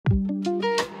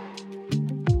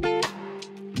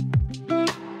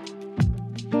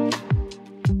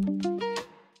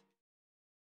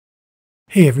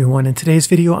Hey everyone, in today's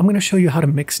video I'm going to show you how to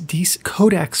mix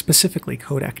Kodak, specifically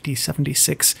Kodak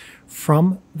D-76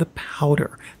 from the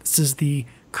powder. This is the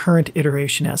current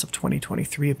iteration as of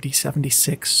 2023 of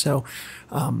D-76, so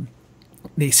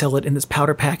they sell it in this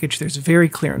powder package. There's very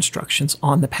clear instructions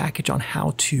on the package on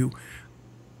how to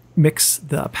mix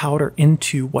the powder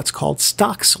into what's called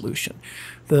stock solution.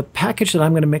 The package that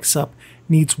I'm going to mix up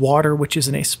needs water, which is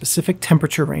in a specific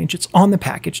temperature range. It's on the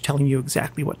package telling you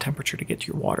exactly what temperature to get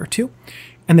your water to.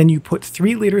 And then you put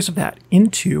 3 liters of that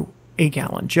into a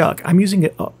gallon jug. I'm using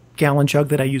a gallon jug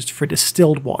that I used for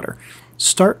distilled water.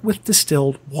 Start with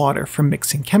distilled water for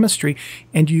mixing chemistry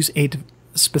and use a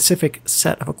specific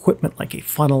set of equipment like a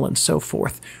funnel and so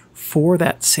forth for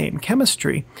that same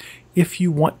chemistry if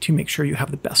you want to make sure you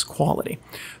have the best quality.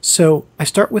 So I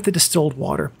start with the distilled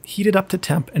water, heat it up to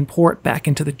temp, and pour it back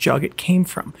into the jug it came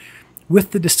from.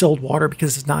 With the distilled water,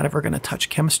 because it's not ever going to touch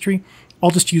chemistry, I'll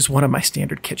just use one of my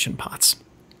standard kitchen pots.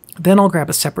 Then I'll grab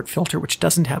a separate filter which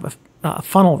doesn't have a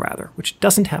funnel rather, which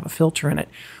doesn't have a filter in it.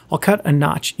 I'll cut a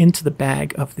notch into the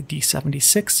bag of the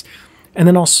D-76, and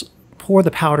then I'll pour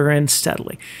the powder in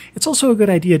steadily. It's also a good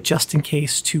idea, just in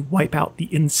case, to wipe out the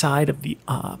inside of the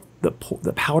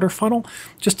powder funnel,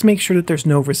 just to make sure that there's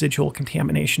no residual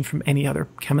contamination from any other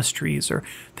chemistries or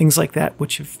things like that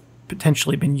which have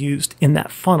potentially been used in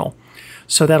that funnel.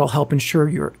 So that'll help ensure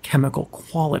your chemical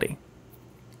quality.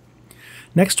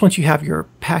 Next, once you have your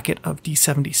packet of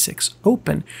D-76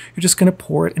 open, you're just going to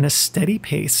pour it in a steady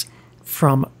pace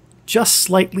from just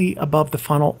slightly above the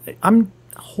funnel. I'm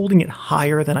holding it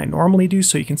higher than I normally do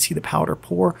so you can see the powder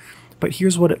pour. But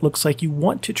here's what it looks like. You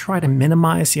want to try to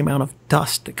minimize the amount of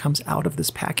dust that comes out of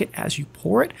this packet as you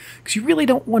pour it, because you really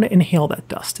don't want to inhale that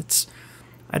dust.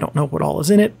 I don't know what all is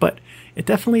in it, but it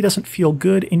definitely doesn't feel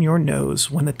good in your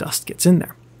nose when the dust gets in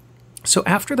there. So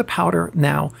after the powder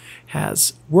now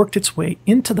has worked its way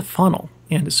into the funnel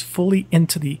and is fully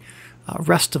into the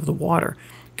rest of the water,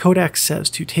 Kodak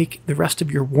says to take the rest of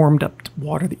your warmed up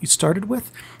water that you started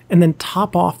with and then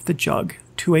top off the jug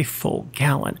to a full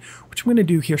gallon, which I'm going to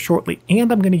do here shortly.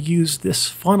 And I'm going to use this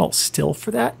funnel still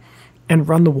for that and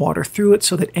run the water through it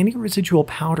so that any residual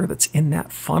powder that's in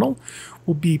that funnel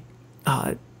will be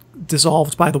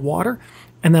dissolved by the water,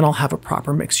 and then I'll have a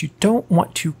proper mix. You don't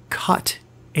want to cut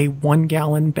a 1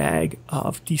 gallon bag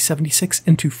of D-76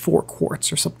 into 4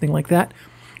 quarts or something like that,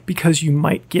 because you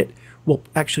might get, well,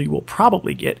 actually you will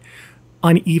probably get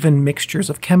uneven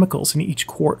mixtures of chemicals in each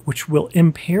quart, which will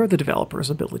impair the developer's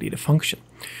ability to function.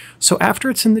 So after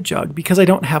it's in the jug, because I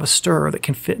don't have a stirrer that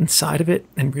can fit inside of it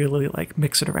and really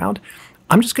mix it around,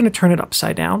 I'm just going to turn it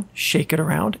upside down, shake it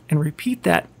around, and repeat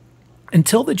that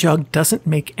until the jug doesn't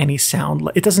make any sound.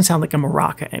 It doesn't sound like a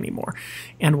maraca anymore.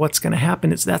 And what's going to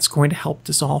happen is that's going to help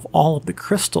dissolve all of the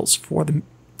crystals for the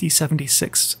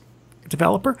D-76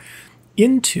 developer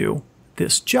into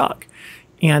this jug.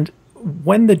 And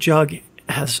when the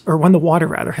when the water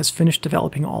rather has finished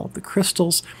developing all of the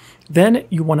crystals, then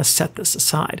you want to set this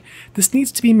aside. This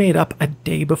needs to be made up a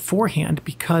day beforehand,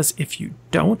 because if you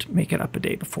don't make it up a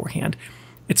day beforehand,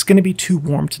 it's going to be too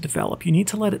warm to develop. You need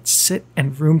to let it sit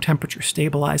and room temperature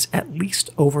stabilize at least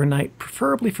overnight,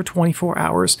 preferably for 24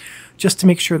 hours, just to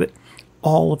make sure that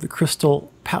all of the crystal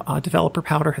developer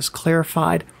powder has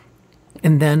clarified,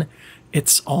 and then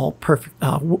it's all perfect,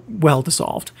 well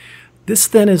dissolved. This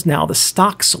then is now the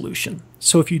stock solution.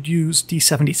 So if you'd use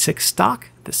D-76 stock,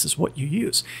 this is what you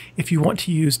use. If you want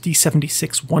to use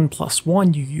D-76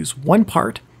 1+1, you use 1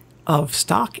 part of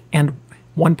stock and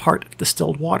 1 part of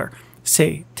distilled water,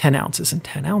 say 10 ounces and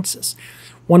 10 ounces.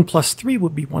 1+3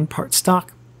 would be 1 part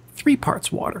stock, 3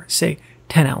 parts water, say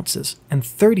 10 ounces and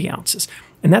 30 ounces.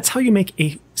 And that's how you make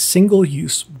a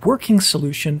single-use working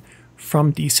solution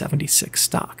from D-76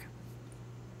 stock.